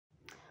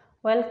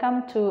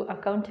Welcome to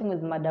Accounting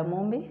with Madam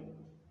Mumbi.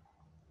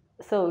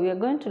 So we are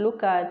going to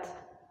look at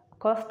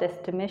cost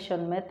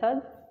estimation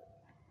method,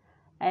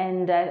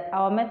 and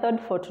our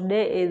method for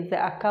today is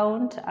the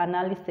account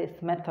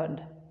analysis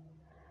method.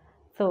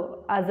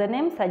 So as the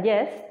name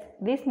suggests,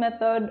 this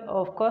method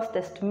of cost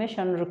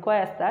estimation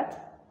requires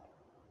that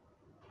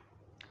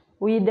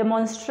we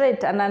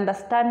demonstrate an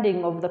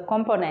understanding of the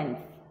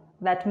components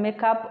that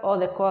make up all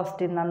the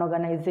cost in an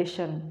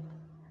organization.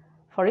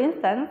 For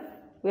instance,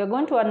 we are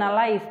going to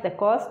analyze the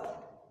costs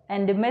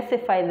and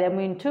demystify them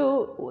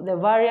into the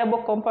variable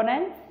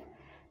components,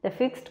 the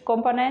fixed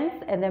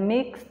components, and the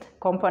mixed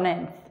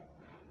components.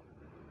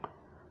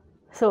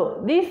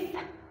 So this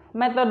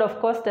method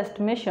of cost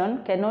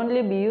estimation can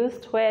only be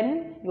used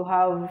when you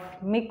have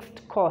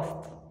mixed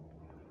costs,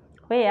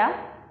 where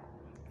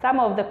some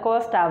of the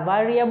costs are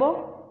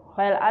variable,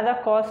 while other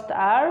costs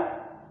are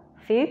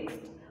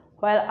fixed,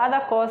 while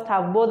other costs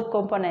have both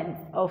components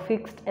of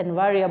fixed and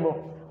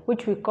variable,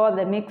 which we call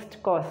the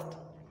mixed cost.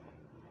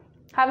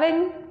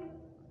 Having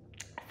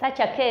such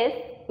a case,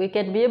 we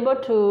can be able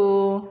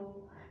to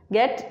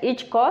get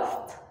each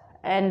cost,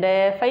 and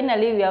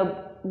finally we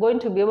are going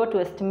to be able to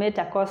estimate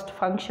a cost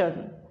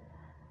function.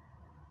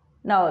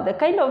 Now, the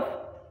kind of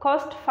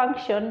cost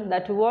function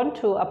that we want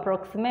to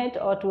approximate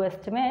or to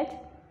estimate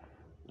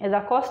is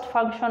a cost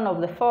function of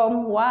the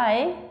form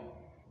y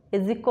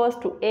is equals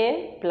to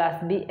a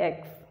plus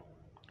bx,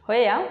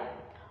 where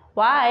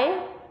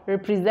y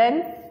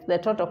represents the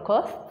total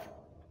cost,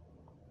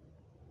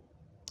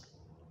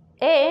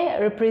 a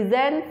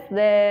represents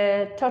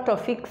the total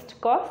fixed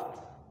cost,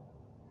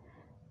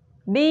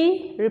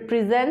 b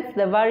represents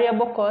the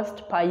variable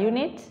cost per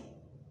unit,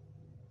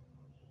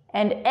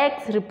 and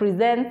x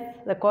represents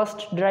the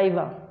cost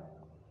driver.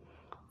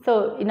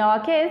 So in our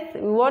case,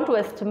 we want to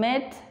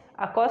estimate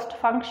a cost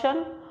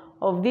function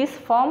of this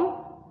form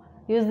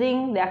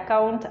using the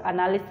account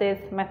analysis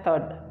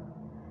method.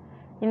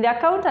 In the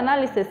account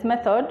analysis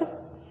method,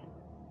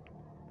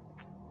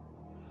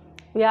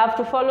 we have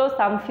to follow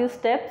some few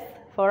steps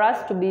for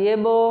us to be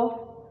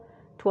able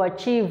to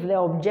achieve the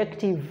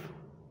objective.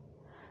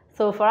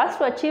 So for us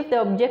to achieve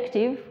the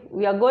objective,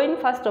 we are going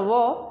first of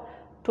all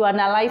to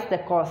analyze the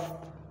cost.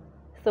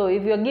 So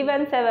if you're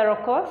given several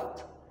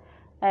costs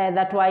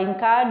that were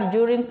incurred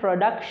during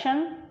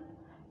production,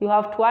 you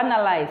have to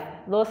analyze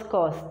those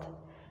costs,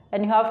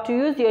 and you have to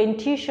use your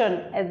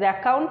intuition as the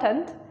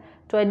accountant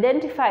to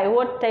identify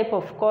what type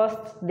of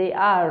costs they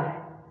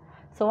are.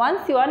 So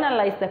once you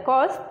analyze the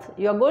costs,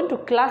 you are going to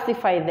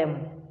classify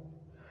them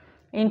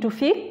into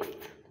fixed.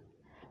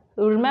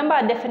 Remember,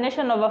 a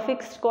definition of a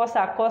fixed cost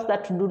are costs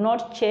that do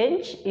not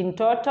change in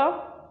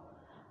total.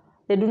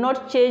 They do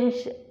not change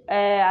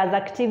as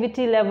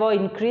activity level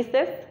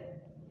increases.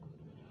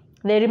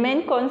 They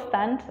remain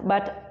constant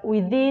but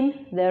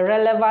within the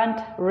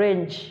relevant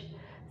range.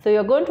 So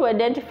you're going to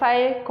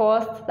identify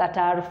costs that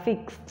are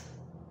fixed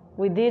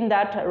within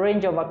that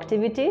range of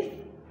activities.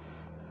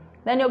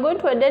 Then you're going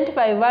to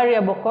identify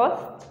variable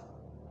costs.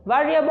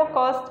 Variable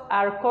costs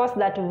are costs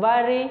that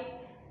vary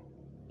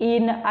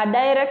in a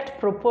direct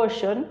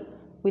proportion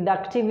with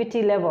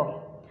activity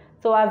level.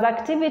 So as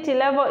activity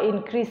level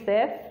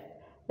increases,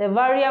 the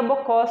variable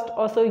cost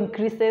also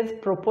increases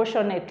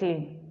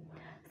proportionately.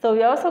 So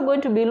we are also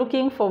going to be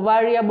looking for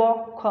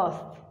variable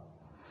costs.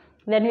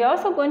 Then we are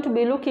also going to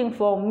be looking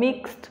for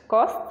mixed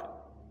costs,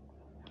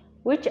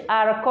 which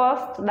are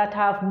costs that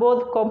have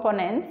both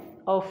components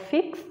of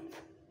fixed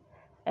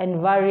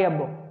and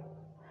variable.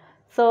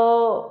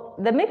 So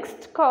the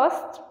mixed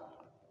cost,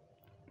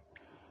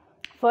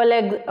 for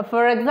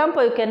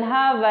example, you can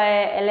have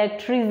an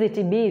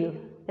electricity bill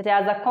that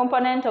has a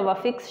component of a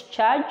fixed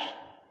charge,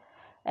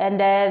 and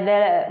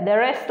the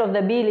rest of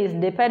the bill is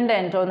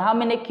dependent on how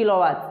many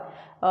kilowatts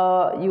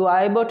you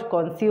are able to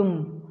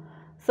consume.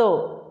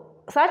 So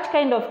such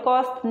kind of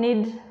costs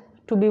need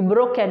to be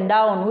broken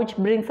down, which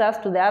brings us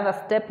to the other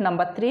step,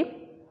 number 3,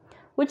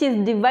 which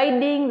is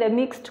dividing the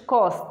mixed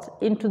cost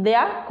into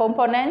their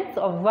components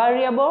of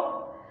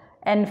variable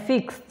and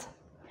fixed.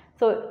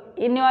 So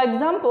in your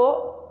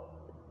example,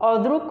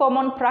 or through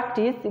common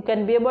practice, you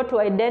can be able to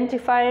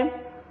identify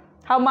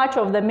how much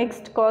of the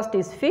mixed cost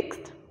is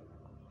fixed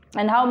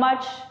and how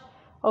much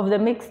of the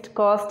mixed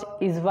cost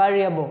is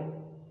variable.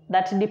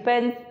 That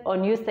depends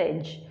on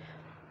usage.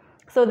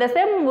 So the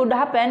same would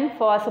happen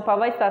for a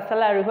supervisor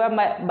salary,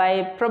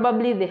 whereby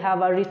probably they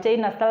have a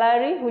retainer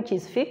salary which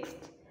is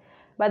fixed,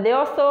 but they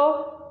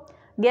also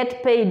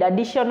get paid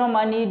additional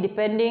money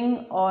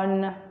depending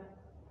on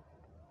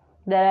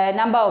the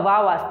number of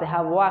hours they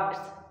have worked.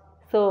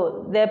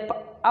 So the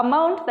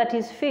amount that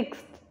is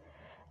fixed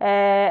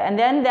and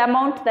then the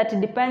amount that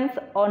depends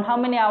on how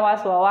many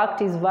hours were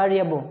worked is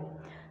variable.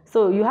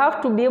 So you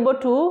have to be able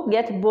to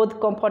get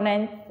both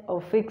components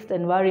of fixed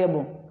and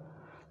variable.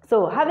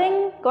 So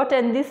having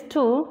gotten these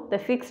two, the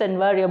fixed and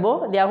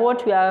variable, they are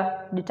what we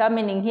are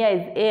determining here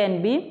is A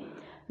and B.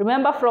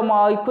 Remember, from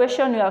our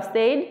equation we have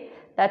said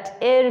that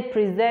A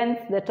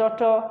represents the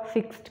total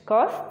fixed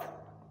cost,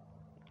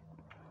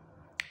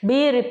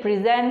 B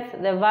represents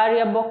the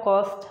variable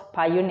cost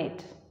per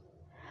unit.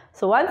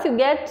 So once you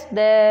get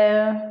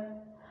the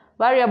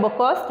variable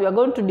cost, we are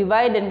going to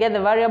divide and get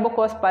the variable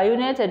cost per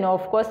unit, and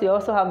of course we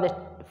also have the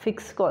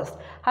fixed cost.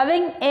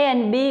 Having A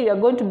and B, we are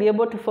going to be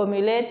able to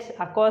formulate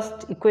a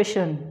cost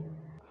equation.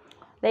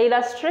 The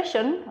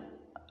illustration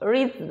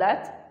reads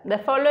that the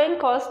following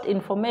cost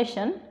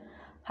information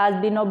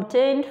has been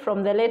obtained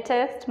from the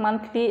latest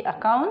monthly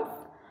accounts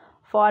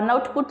for an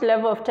output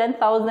level of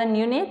 10,000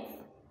 units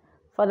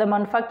for the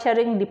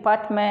manufacturing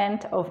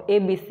department of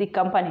ABC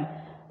company.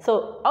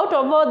 So out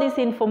of all this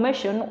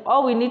information,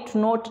 all we need to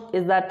note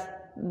is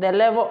that the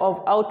level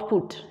of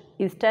output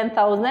is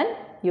 10,000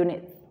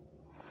 units.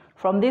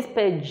 From this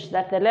page,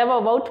 that the level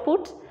of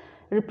output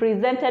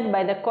represented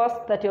by the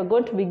cost that you're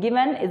going to be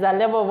given is a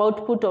level of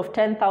output of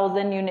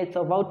 10,000 units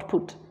of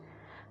output.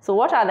 So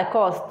what are the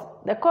costs?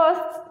 The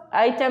cost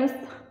items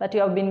that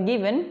you have been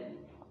given,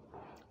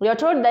 we are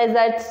told that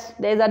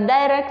there is a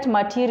direct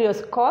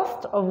materials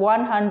cost of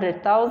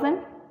 100,000,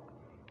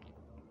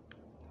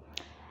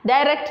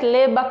 direct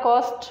labor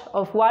cost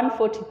of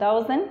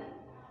 140,000,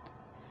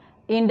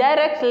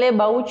 indirect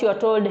labor, which you are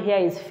told here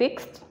is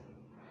fixed,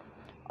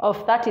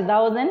 of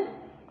 30,000.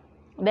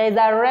 There is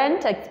a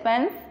rent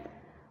expense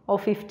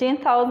of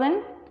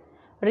 15,000,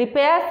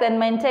 repairs and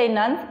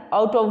maintenance,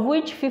 out of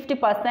which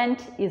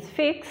 50% is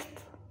fixed,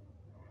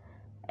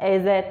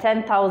 is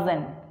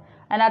 10,000,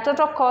 and a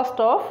total cost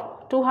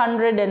of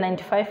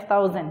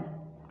 295,000.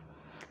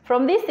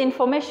 From this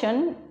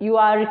information, you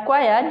are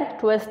required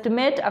to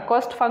estimate a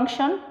cost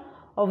function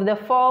of the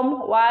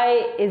form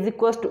y is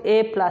equals to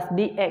a plus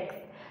bx.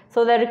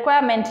 So the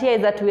requirement here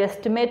is that we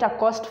estimate a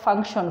cost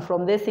function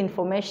from this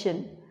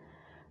information.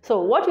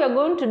 So what we are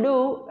going to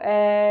do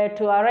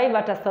to arrive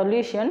at a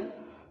solution,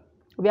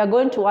 we are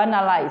going to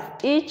analyze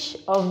each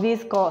of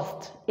these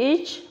costs,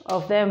 each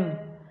of them,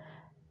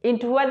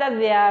 into whether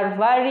they are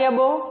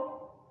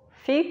variable,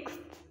 fixed,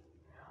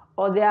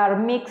 or they are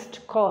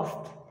mixed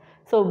cost.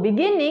 So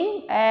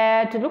beginning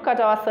to look at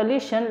our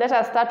solution, let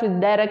us start with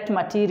direct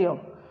material.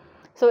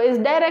 So is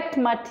direct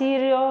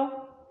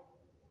material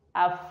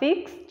a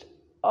fixed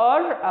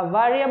or a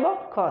variable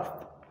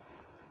cost?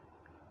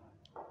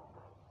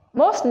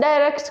 Most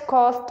direct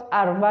costs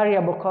are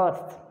variable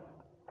costs,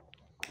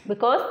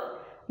 because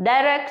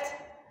direct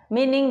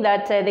meaning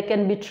that they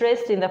can be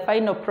traced in the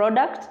final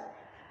product,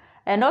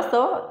 and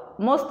also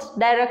most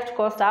direct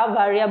costs are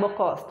variable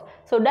costs.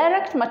 So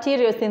direct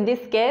materials in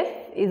this case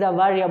is a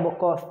variable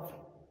cost.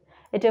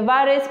 It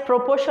varies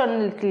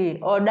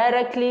proportionately or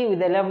directly with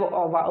the level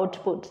of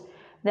output.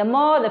 The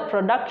more the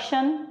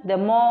production, the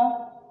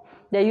more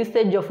the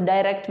usage of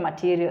direct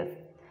materials.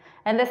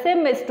 And the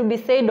same is to be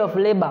said of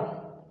labor,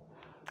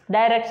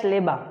 direct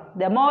labor.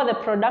 The more the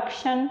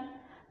production,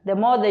 the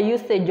more the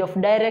usage of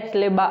direct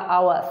labor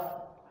hours.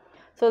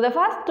 So the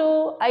first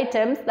two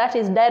items, that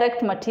is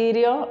direct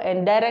material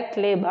and direct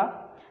labor,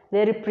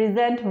 they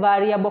represent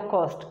variable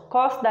cost,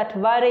 costs that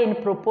vary in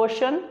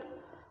proportion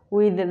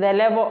with the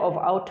level of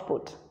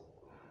output.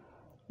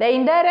 The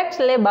indirect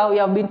labor, we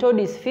have been told,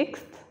 is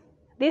fixed.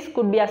 This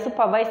could be a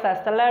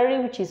supervisor's salary,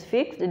 which is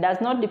fixed. It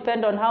does not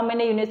depend on how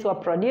many units were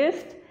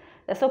produced.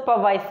 The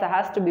supervisor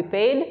has to be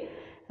paid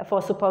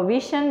for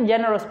supervision,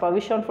 general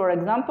supervision, for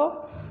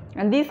example,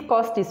 and this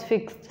cost is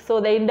fixed. So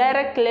the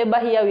indirect labor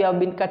here, we have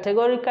been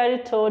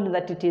categorically told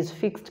that it is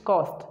fixed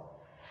cost.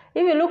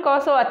 If you look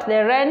also at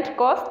the rent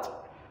cost,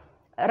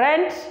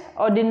 rent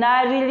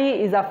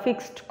ordinarily is a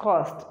fixed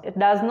cost. It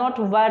does not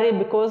vary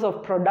because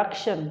of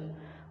production.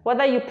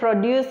 Whether you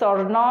produce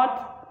or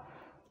not,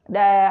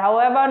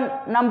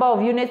 however number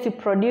of units you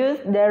produce,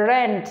 the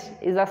rent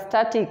is a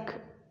static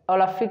or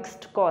a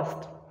fixed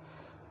cost.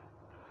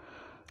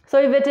 So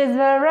if it is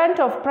the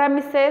rent of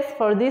premises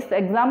for this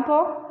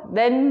example,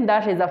 then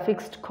that is a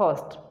fixed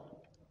cost.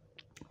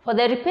 For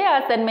the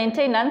repairs and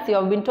maintenance, you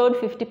have been told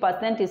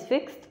 50% is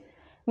fixed,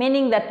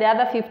 meaning that the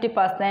other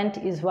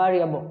 50% is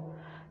variable.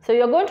 So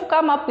you're going to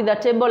come up with a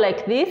table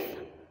like this.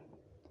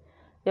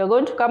 You're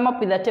going to come up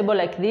with a table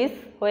like this,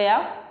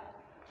 where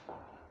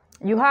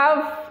you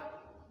have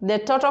the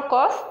total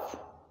costs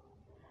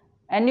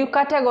and you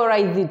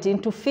categorize it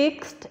into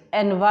fixed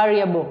and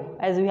variable.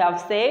 As we have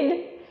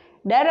said,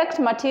 direct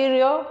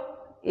material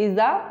is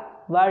a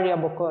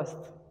variable cost.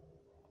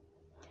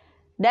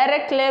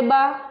 Direct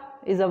labor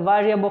is a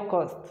variable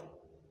cost.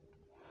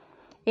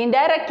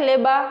 Indirect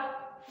labor,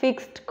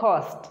 fixed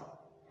cost.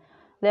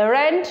 The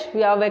rent,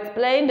 we have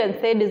explained and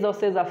said, is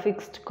also a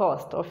fixed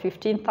cost of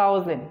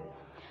 15,000.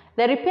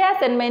 The repairs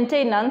and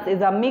maintenance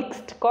is a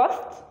mixed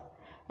cost,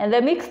 and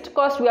the mixed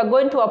cost we are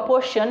going to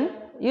apportion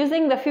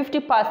using the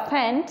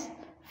 50%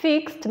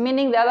 fixed,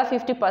 meaning the other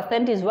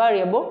 50% is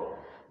variable.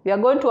 We are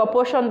going to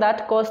apportion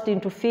that cost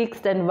into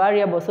fixed and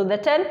variable. So the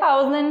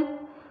 10,000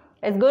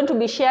 is going to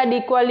be shared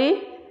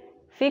equally,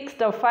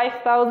 fixed of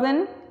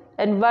 5,000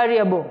 and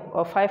variable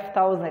of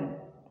 5,000.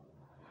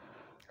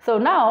 So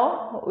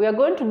now we are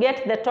going to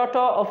get the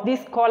total of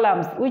these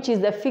columns, which is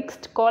the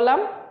fixed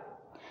column,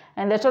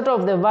 and the total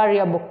of the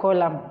variable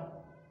column.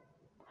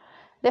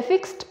 The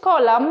fixed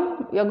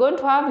column, we are going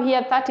to have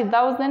here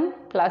 30,000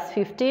 plus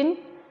 15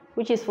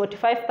 which is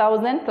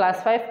 45,000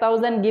 plus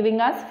 5,000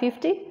 giving us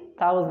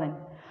 50,000.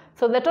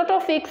 So the total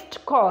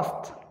fixed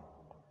cost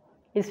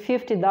is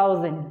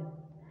 50,000.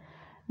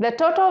 The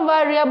total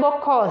variable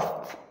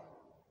cost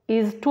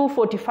is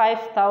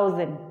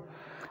 245,000.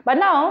 But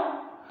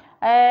now,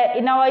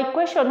 in our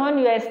equation, when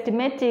you are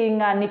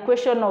estimating an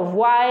equation of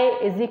y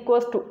is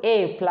equals to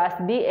a plus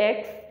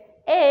bx,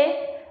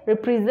 a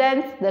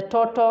represents the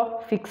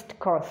total fixed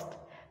cost.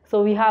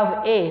 So we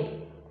have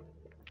a.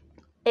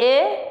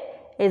 A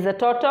is the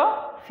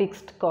total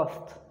fixed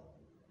cost.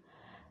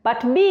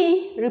 But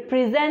b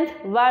represents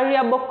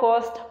variable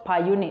cost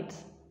per unit.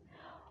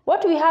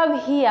 What we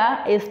have here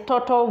is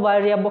total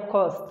variable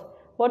cost.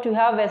 What we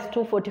have as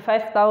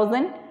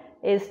 245,000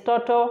 is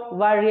total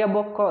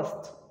variable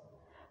cost.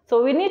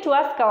 So we need to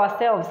ask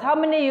ourselves how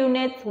many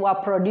units were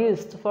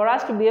produced for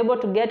us to be able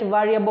to get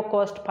variable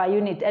cost per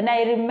unit. And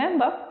I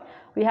remember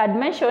we had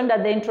mentioned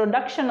at the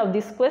introduction of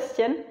this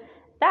question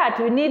that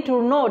we need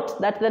to note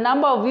that the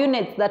number of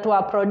units that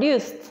were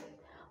produced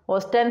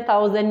was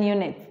 10,000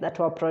 units that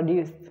were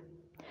produced.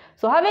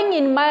 So having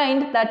in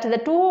mind that the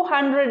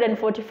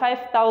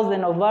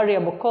 245,000 of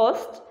variable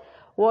cost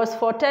was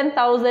for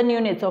 10,000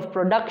 units of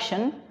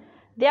production,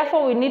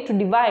 therefore we need to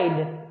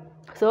divide.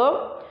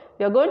 So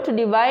we are going to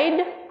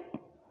divide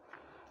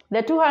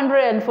the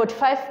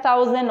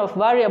 245,000 of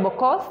variable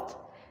cost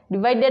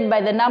divided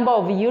by the number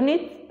of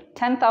units,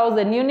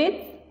 10,000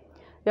 units.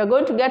 We are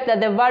going to get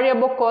that the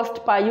variable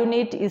cost per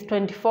unit is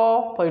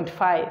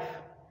 24.5.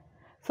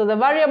 So the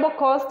variable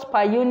cost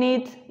per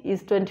unit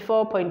is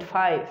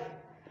 24.5.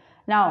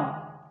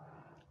 Now,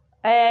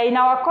 in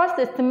our cost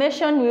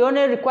estimation, we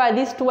only require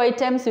these two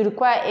items. We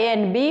require A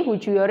and B,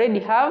 which we already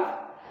have.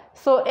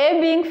 So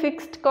A being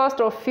fixed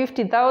cost of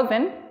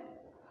 50,000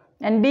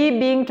 and B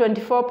being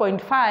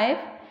 24.5.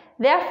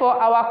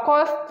 Therefore, our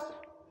cost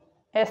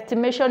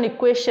estimation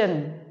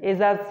equation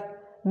is as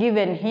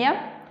given here.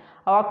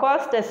 Our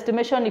cost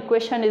estimation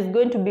equation is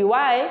going to be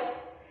y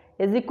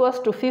is equals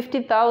to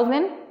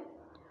 50,000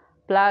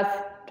 plus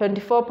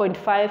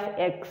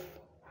 24.5x.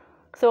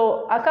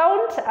 So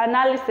account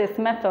analysis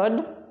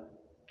method,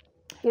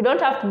 you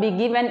don't have to be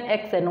given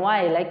x and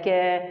y like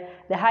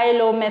the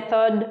high-low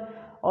method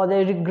or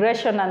the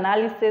regression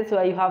analysis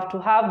where you have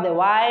to have the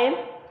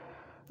y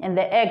and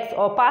the x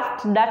or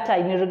past data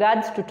in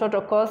regards to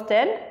total cost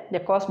and the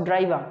cost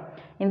driver.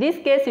 In this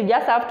case, you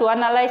just have to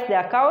analyze the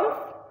accounts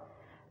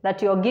that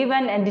you're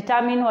given and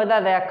determine whether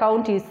the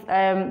account is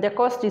the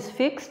cost is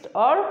fixed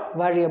or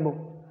variable.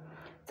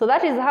 So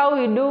that is how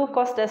we do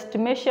cost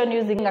estimation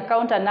using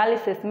account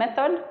analysis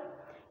method.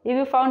 If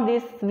you found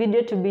this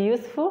video to be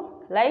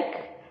useful,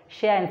 like,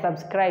 share and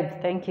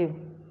subscribe. Thank you.